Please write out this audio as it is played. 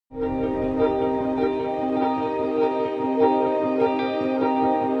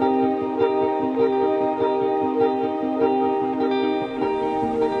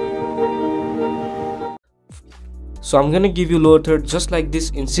So I'm gonna give you lower third just like this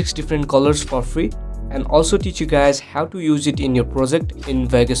in 6 different colors for free, and also teach you guys how to use it in your project in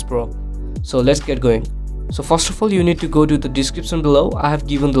Vegas Pro. So let's get going. So first of all, you need to go to the description below. I have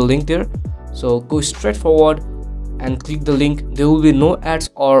given the link there. So go straight forward and click the link. There will be no ads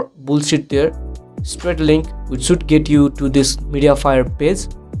or bullshit there. Straight link which should get you to this Mediafire page.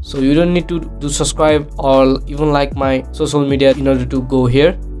 So you don't need to do subscribe or even like my social media in order to go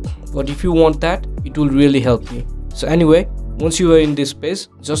here, but if you want that, it will really help me. So anyway, once you are in this page,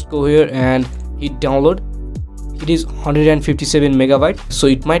 just go here and hit download. It is 157 megabyte, so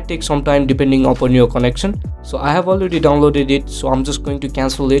it might take some time depending upon your connection. So I have already downloaded it, so I'm just going to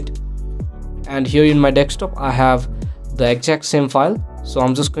cancel it. And here in my desktop I have the exact same file, so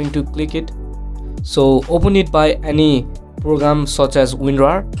I'm just going to click it. So open it by any program such as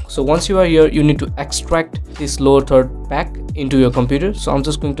WinRAR. So once you are here, you need to extract this lower third pack into your computer. So I'm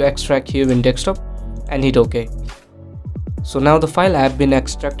just going to extract here in desktop and hit OK. So now the file have been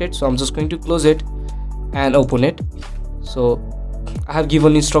extracted, so I'm just going to close it and open it. So I have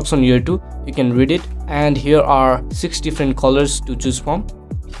given instruction here too, you can read it, and here are 6 different colors to choose from.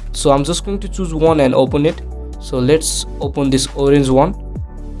 So I'm just going to choose one and open it. So let's open this orange one.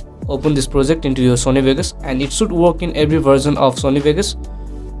 Open this project into your Sony Vegas, and it should work in every version of Sony Vegas.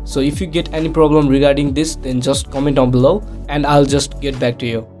 So if you get any problem regarding this, then just comment down below and I'll just get back to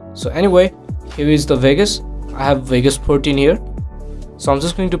you. So anyway, here is the Vegas. I have Vegas 14 here, so I'm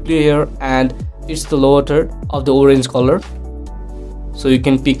just going to play here, and it's the lower third of the orange color. So you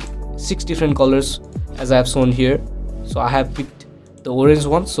can pick 6 different colors as I have shown here. So I have picked the orange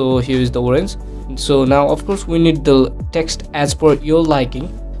one, so here is the orange. So now of course we need the text as per your liking.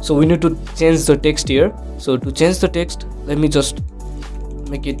 So we need to change the text here. So to change the text, let me just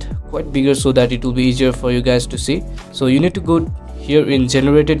make it quite bigger so that it will be easier for you guys to see. So you need to go here in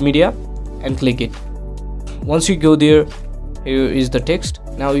generated media and click it. Once you go there, here is the text.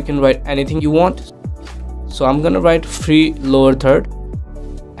 Now you can write anything you want. So I'm gonna write free lower third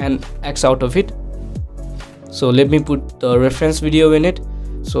and X out of it. So let me put the reference video in it.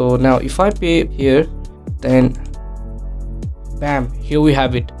 So now if I pay here, then bam, here we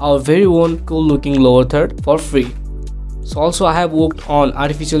have it, our very own cool looking lower third for free. So also I have worked on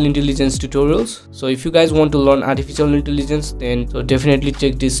artificial intelligence tutorials. So if you guys want to learn artificial intelligence, then so definitely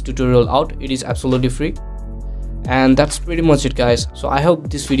check this tutorial out. It is absolutely free. And that's pretty much it guys. So I hope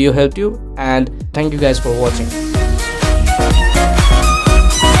this video helped you, and thank you guys for watching.